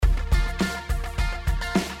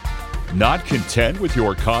Not content with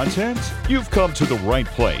your content? You've come to the right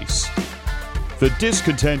place. The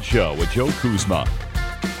Discontent Show with Joe Kuzma.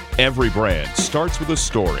 Every brand starts with a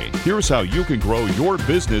story. Here's how you can grow your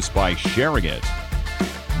business by sharing it.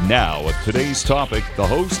 Now, with today's topic, the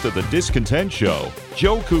host of The Discontent Show,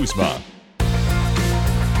 Joe Kuzma.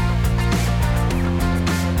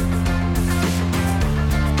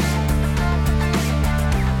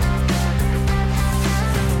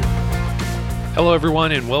 Hello,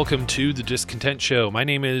 everyone, and welcome to The Discontent Show. My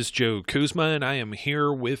name is Joe Kuzma, and I am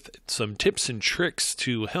here with some tips and tricks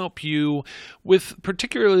to help you with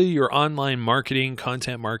particularly your online marketing,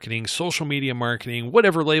 content marketing, social media marketing,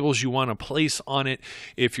 whatever labels you want to place on it.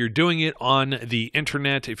 If you're doing it on the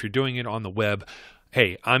internet, if you're doing it on the web,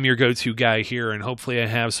 hey, I'm your go-to guy here, and hopefully I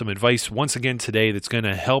have some advice once again today that's going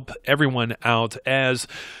to help everyone out. As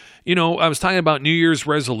you know, I was talking about New Year's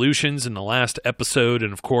resolutions in the last episode,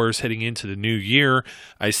 and of course, heading into the new year,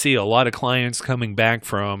 I see a lot of clients coming back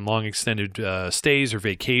from long extended stays or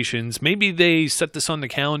vacations. Maybe they set this on the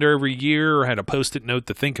calendar every year or had a Post-it note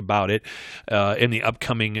to think about it in the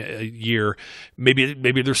upcoming year.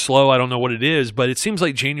 Maybe they're slow. I don't know what it is, but it seems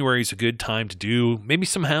like January is a good time to do maybe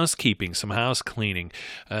some housekeeping, some house cleaning.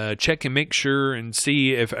 Check and make sure and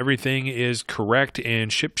see if everything is correct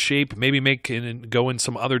and ship shape. Maybe go in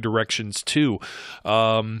some other directions too.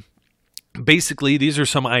 Basically, these are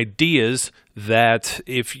some ideas that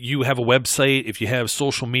if you have a website, if you have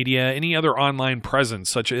social media, any other online presence,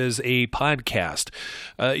 such as a podcast,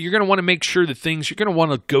 you're going to want to make sure that you're going to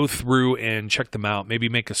want to go through and check them out. Maybe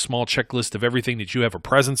make a small checklist of everything that you have a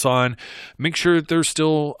presence on. Make sure that they're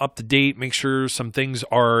still up to date. Make sure some things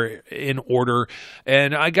are in order.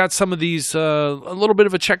 And I got some of these, a little bit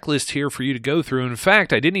of a checklist here for you to go through. In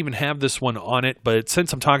fact, I didn't even have this one on it, but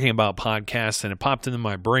since I'm talking about podcasts and it popped into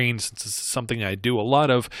my brain, since it's something I do a lot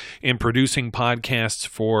of in producing podcasts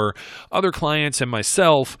for other clients and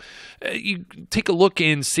myself, you take a look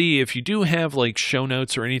and see if you do have like show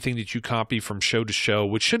notes or anything that you copy from show to show,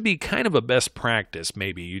 which should be kind of a best practice.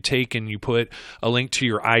 Maybe you take and you put a link to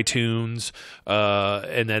your iTunes,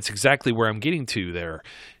 and that's exactly where I'm getting to there.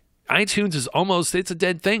 iTunes is it's a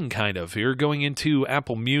dead thing, kind of. You're going into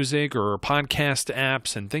Apple Music or podcast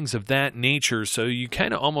apps and things of that nature, so you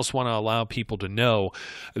kind of almost want to allow people to know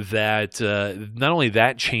that not only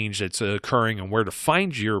that change that's occurring and where to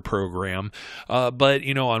find your program, but,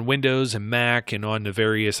 you know, on Windows and Mac and on the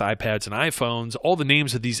various iPads and iPhones, all the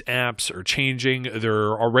names of these apps are changing.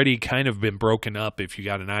 They're already kind of been broken up if you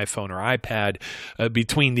got an iPhone or iPad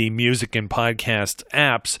between the music and podcast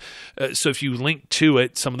apps. So if you link to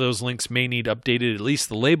it, some of those links may need updated. At least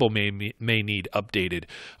the label may need updated.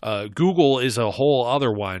 Google is a whole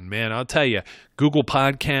other one, man. I'll tell you, Google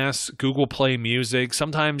Podcasts, Google Play Music.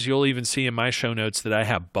 Sometimes you'll even see in my show notes that I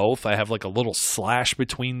have both. I have like a little slash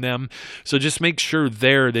between them. So just make sure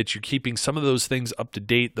there that you're keeping some of those things up to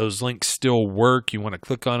date. Those links still work. You want to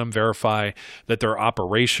click on them, verify that they're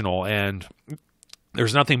operational, and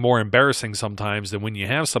there's nothing more embarrassing sometimes than when you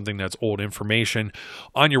have something that's old information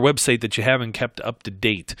on your website that you haven't kept up to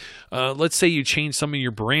date. Let's say you changed some of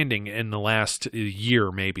your branding in the last year,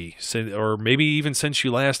 maybe, or maybe even since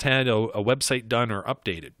you last had a website done or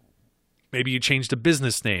updated. Maybe you changed a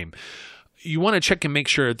business name. You want to check and make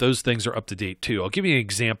sure that those things are up to date too. I'll give you an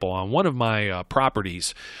example. On one of my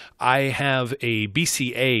properties, I have a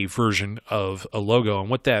BCA version of a logo, and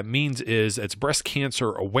what that means is it's breast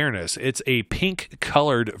cancer awareness. It's a pink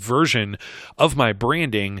colored version of my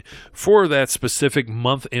branding for that specific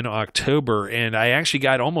month in October, and I actually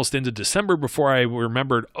got almost into December before I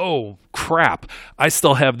remembered, oh crap, I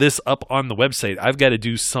still have this up on the website. I've got to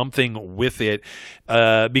do something with it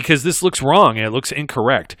because this looks wrong and it looks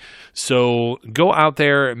incorrect. So go out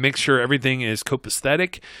there and make sure everything is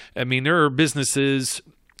copacetic. I mean, there are businesses,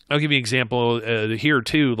 I'll give you an example here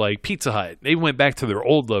too, like Pizza Hut. They went back to their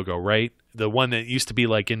old logo, right? The one that used to be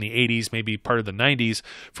like in the 80s, maybe part of the 90s,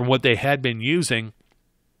 from what they had been using.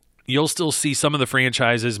 You'll still see some of the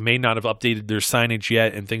franchises may not have updated their signage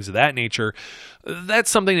yet and things of that nature. That's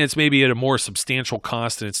something that's maybe at a more substantial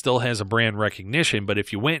cost and it still has a brand recognition. But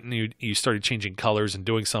if you went and you started changing colors and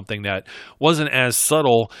doing something that wasn't as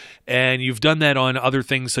subtle, and you've done that on other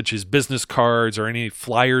things such as business cards or any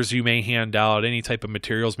flyers you may hand out, any type of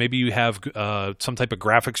materials, maybe you have some type of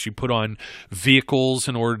graphics you put on vehicles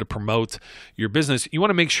in order to promote your business, you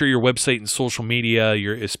want to make sure your website and social media,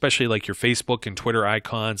 especially like your Facebook and Twitter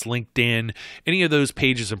icons, LinkedIn, any of those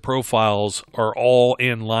pages and profiles are all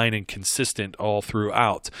in line and consistent all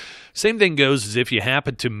throughout. Same thing goes as if you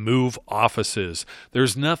happen to move offices.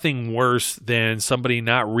 There's nothing worse than somebody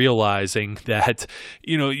not realizing that,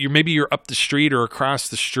 maybe you're up the street or across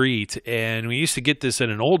the street. And we used to get this in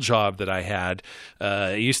an old job that I had.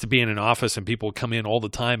 I used to be in an office and people would come in all the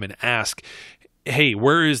time and ask, hey,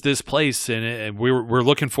 where is this place? And we're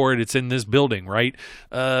looking for it. It's in this building, right?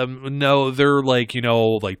 No, they're like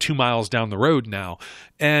 2 miles down the road now.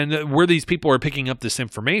 And where these people are picking up this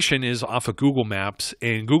information is off of Google Maps,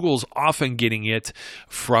 and Google's often getting it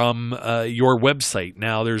from your website.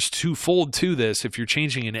 Now, there's twofold to this. If you're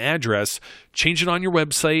changing an address, change it on your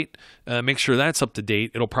website. Make sure that's up to date.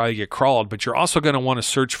 It'll probably get crawled, but you're also going to want to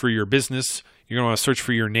search for your business. You're going to want to search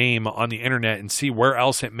for your name on the internet and see where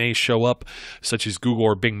else it may show up, such as Google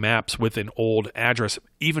or Bing Maps with an old address,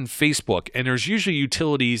 even Facebook. And there's usually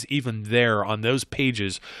utilities even there on those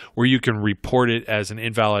pages where you can report it as an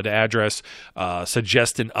invalid address,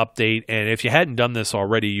 suggest an update. And if you hadn't done this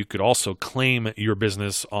already, you could also claim your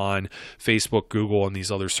business on Facebook, Google, and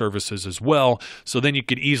these other services as well. So then you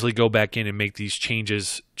could easily go back in and make these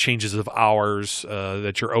changes of hours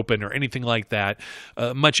that you're open or anything like that,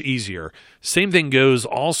 much easier. Same thing goes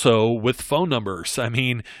also with phone numbers. I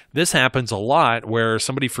mean, this happens a lot where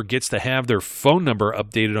somebody forgets to have their phone number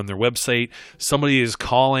updated on their website. Somebody is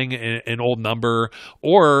calling an old number,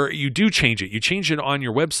 or you do change it. You change it on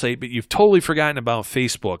your website, but you've totally forgotten about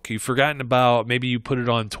Facebook. You've forgotten about, maybe you put it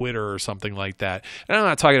on Twitter or something like that. And I'm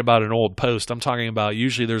not talking about an old post. I'm talking about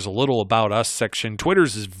usually there's a little About Us section.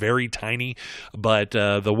 Twitter's is very tiny, but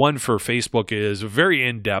the one for Facebook is very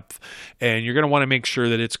in-depth, and you're going to want to make sure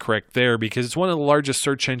that it's correct there because it's one of the largest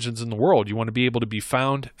search engines in the world. You want to be able to be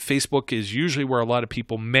found. Facebook is usually where a lot of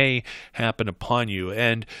people may happen upon you.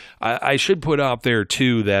 And I should put out there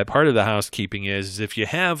too that part of the housekeeping is if you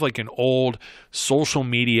have like an old social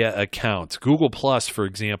media account, Google Plus, for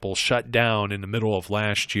example, shut down in the middle of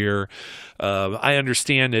last year. I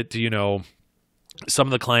understand it, some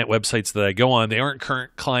of the client websites that I go on, they aren't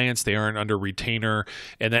current clients, they aren't under retainer,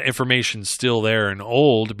 and that information's still there and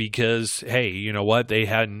old because, hey, you know what, they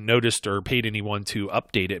hadn't noticed or paid anyone to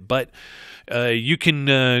update it. But you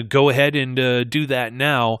can go ahead and do that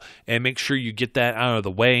now and make sure you get that out of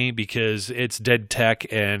the way because it's dead tech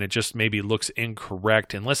and it just maybe looks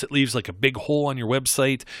incorrect. Unless it leaves like a big hole on your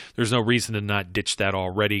website, there's no reason to not ditch that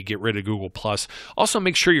already. Get rid of Google+. Also,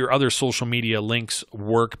 make sure your other social media links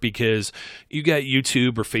work because you got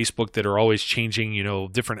YouTube or Facebook that are always changing,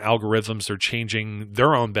 different algorithms are changing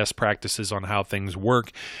their own best practices on how things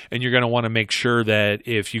work. And you're going to want to make sure that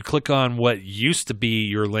if you click on what used to be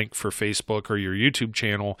your link for Facebook or your YouTube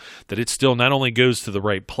channel, that it still not only goes to the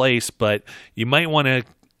right place, but you might want to,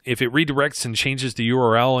 if it redirects and changes the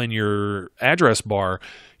URL in your address bar,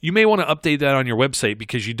 you may want to update that on your website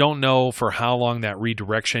because you don't know for how long that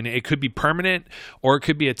redirection, it could be permanent or it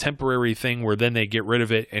could be a temporary thing where then they get rid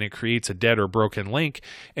of it and it creates a dead or broken link.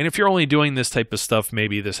 And if you're only doing this type of stuff,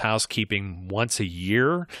 maybe this housekeeping once a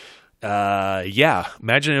year,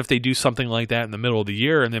 imagine if they do something like that in the middle of the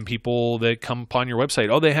year and then people that come upon your website,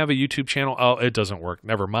 oh, they have a YouTube channel. Oh, it doesn't work.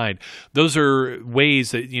 Never mind. Those are ways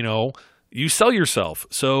that, you sell yourself.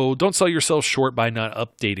 So don't sell yourself short by not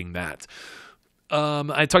updating that.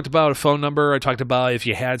 I talked about a phone number. I talked about if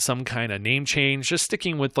you had some kind of name change, just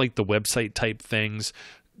sticking with like the website type things.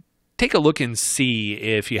 Take a look and see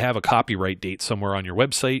if you have a copyright date somewhere on your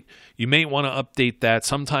website. You may want to update that.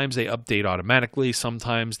 Sometimes they update automatically.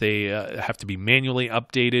 Sometimes they have to be manually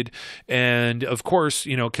updated. And of course,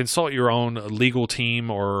 consult your own legal team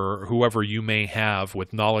or whoever you may have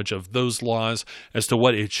with knowledge of those laws as to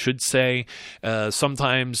what it should say.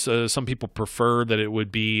 Sometimes some people prefer that it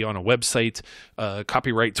would be on a website,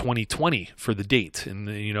 copyright 2020 for the date. And,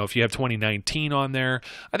 if you have 2019 on there,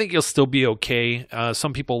 I think you'll still be okay.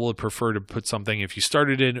 Some people will prefer to put something if you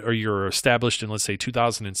started in or you're established in, let's say,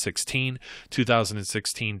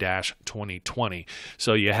 2016-2020.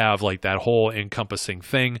 So you have like that whole encompassing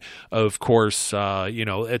thing. Of course,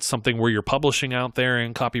 it's something where you're publishing out there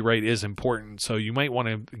and copyright is important. So you might want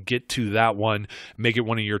to get to that one, make it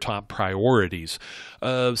one of your top priorities.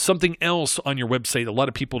 Something else on your website a lot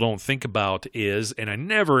of people don't think about is, and I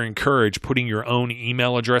never encourage putting your own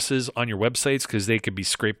email addresses on your websites because they could be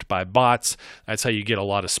scraped by bots. That's how you get a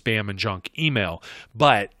lot of spam spam and junk email.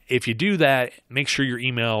 But if you do that, make sure your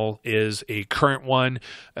email is a current one.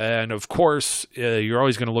 And of course, you're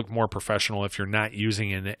always going to look more professional if you're not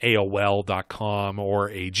using an AOL.com or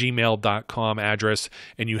a gmail.com address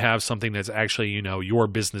and you have something that's actually, your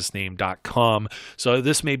business name.com. So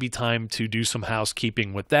this may be time to do some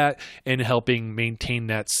housekeeping with that and helping maintain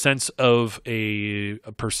that sense of a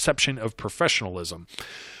perception of professionalism.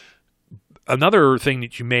 Another thing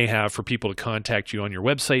that you may have for people to contact you on your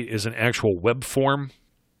website is an actual web form.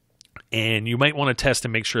 And you might want to test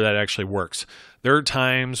and make sure that actually works. There are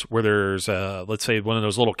times where there's, let's say, one of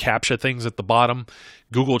those little CAPTCHA things at the bottom.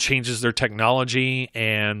 Google changes their technology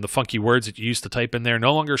and the funky words that you used to type in there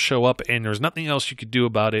no longer show up, and there's nothing else you could do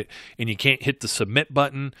about it, and you can't hit the submit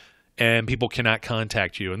button, and people cannot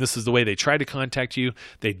contact you. And this is the way they try to contact you.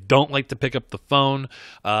 They don't like to pick up the phone.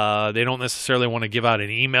 They don't necessarily want to give out an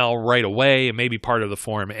email right away. It may be part of the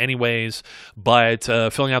form anyways, but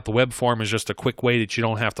filling out the web form is just a quick way that you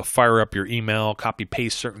don't have to fire up your email, copy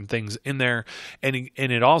paste certain things in there. And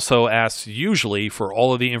it also asks usually for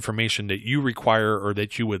all of the information that you require or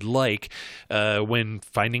that you would like when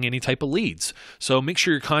finding any type of leads. So make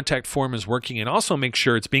sure your contact form is working, and also make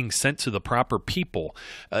sure it's being sent to the proper people.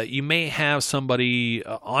 You may have somebody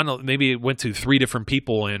maybe it went to 3 different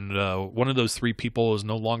people, and one of those 3 people is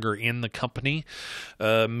no longer in the company.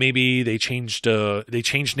 Maybe they changed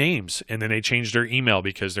names, and then they changed their email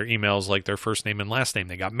because their email is like their first name and last name.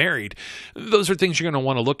 They got married. Those are things you're going to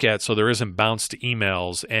want to look at so there isn't bounced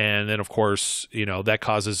emails. And then, of course, that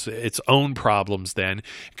causes its own problems then.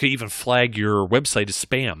 It could even flag your website as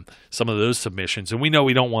spam, some of those submissions. And we know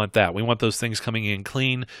we don't want that. We want those things coming in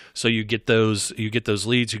clean so you get those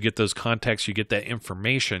leads, you get those contacts, you get that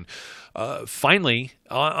information. Finally,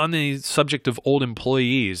 on the subject of old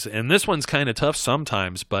employees, and this one's kind of tough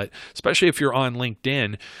sometimes, but especially if you're on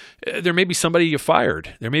LinkedIn, there may be somebody you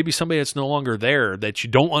fired. There may be somebody that's no longer there that you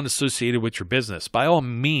don't want associated with your business. By all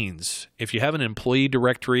means, if you have an employee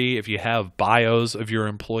directory, if you have bios of your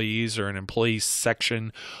employees or an employee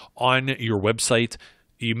section on your website,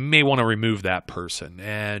 you may want to remove that person.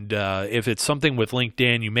 And if it's something with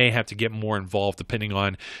LinkedIn, you may have to get more involved depending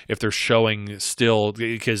on if they're showing still,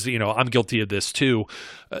 because, I'm guilty of this too.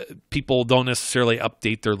 People don't necessarily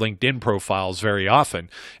update their LinkedIn profiles very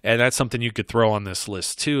often. And that's something you could throw on this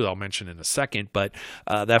list too, I'll mention in a second. But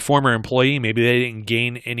that former employee, maybe they didn't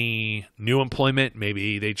gain any new employment.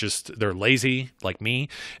 Maybe they're lazy like me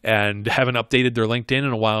and haven't updated their LinkedIn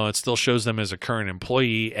in a while. And it still shows them as a current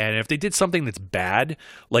employee. And if they did something that's bad,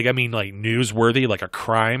 like newsworthy, like a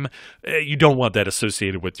crime, you don't want that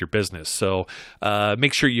associated with your business. So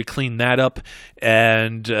make sure you clean that up.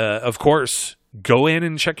 And of course, go in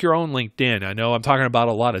and check your own LinkedIn. I know I'm talking about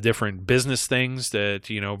a lot of different business things that,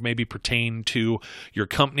 maybe pertain to your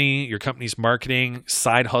company, your company's marketing,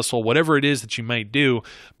 side hustle, whatever it is that you might do.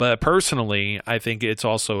 But personally, I think it's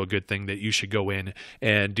also a good thing that you should go in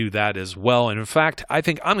and do that as well. And in fact, I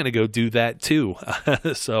think I'm going to go do that too.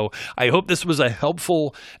 So I hope this was a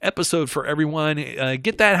helpful episode for everyone.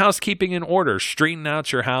 Get that housekeeping in order, straighten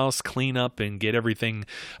out your house, clean up, and get everything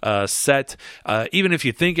set. Even if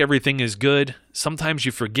you think everything is good, sometimes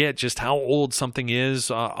you forget just how old something is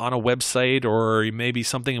on a website, or maybe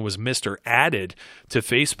something was missed or added to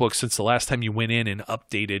Facebook since the last time you went in and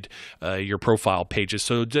updated your profile pages.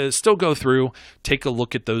 So just still go through, take a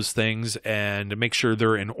look at those things and make sure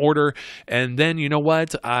they're in order. And then, you know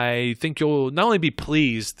what? I think you'll not only be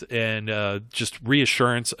pleased and just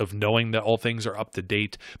reassurance of knowing that all things are up to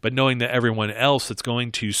date, but knowing that everyone else that's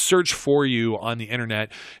going to search for you on the internet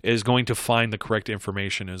is going to find the correct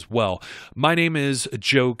information as well. My name is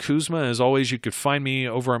Joe Kuzma. As always, you could find me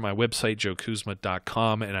over on my website,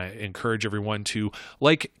 joekuzma.com, and I encourage everyone to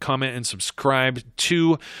like, comment, and subscribe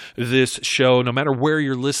to this show. No matter where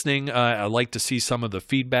you're listening, I like to see some of the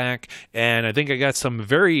feedback, and I think I got some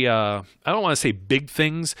very, I don't want to say big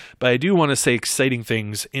things, but I do want to say exciting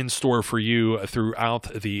things in store for you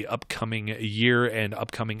throughout the upcoming year and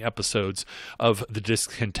upcoming episodes of the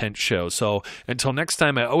Discontent Show. So until next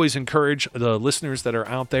time, I always encourage the listeners that are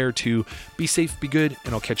out there to be safe, be good,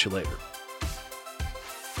 and I'll catch you later.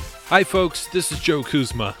 Hi folks, this is Joe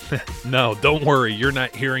Kuzma. No, don't worry, you're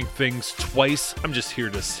not hearing things twice. I'm just here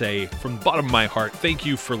to say from the bottom of my heart, thank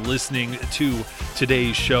you for listening to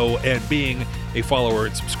today's show and being a follower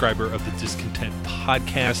and subscriber of the Discontent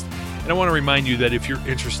Podcast. And I want to remind you that if you're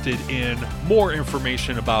interested in more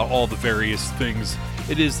information about all the various things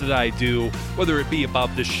it is that I do, whether it be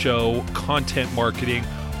about this show, content marketing,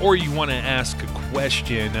 or you want to ask a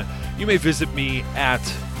question, you may visit me at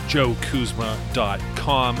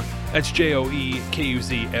joekuzma.com. That's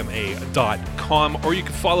JOEKUZMA.com. Or you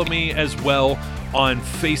can follow me as well On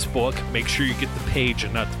Facebook, make sure you get the page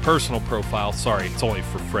and not the personal profile. Sorry, it's only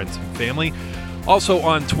for friends and family. Also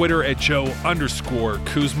on Twitter at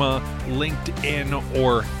Joe_Kuzma, LinkedIn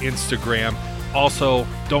or Instagram. Also,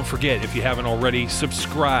 don't forget, if you haven't already,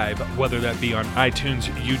 subscribe, whether that be on iTunes,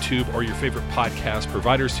 YouTube, or your favorite podcast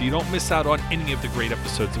provider, so you don't miss out on any of the great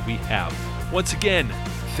episodes that we have. Once again,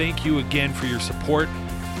 thank you again for your support,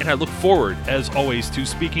 and I look forward, as always, to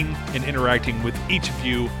speaking and interacting with each of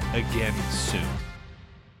you again soon.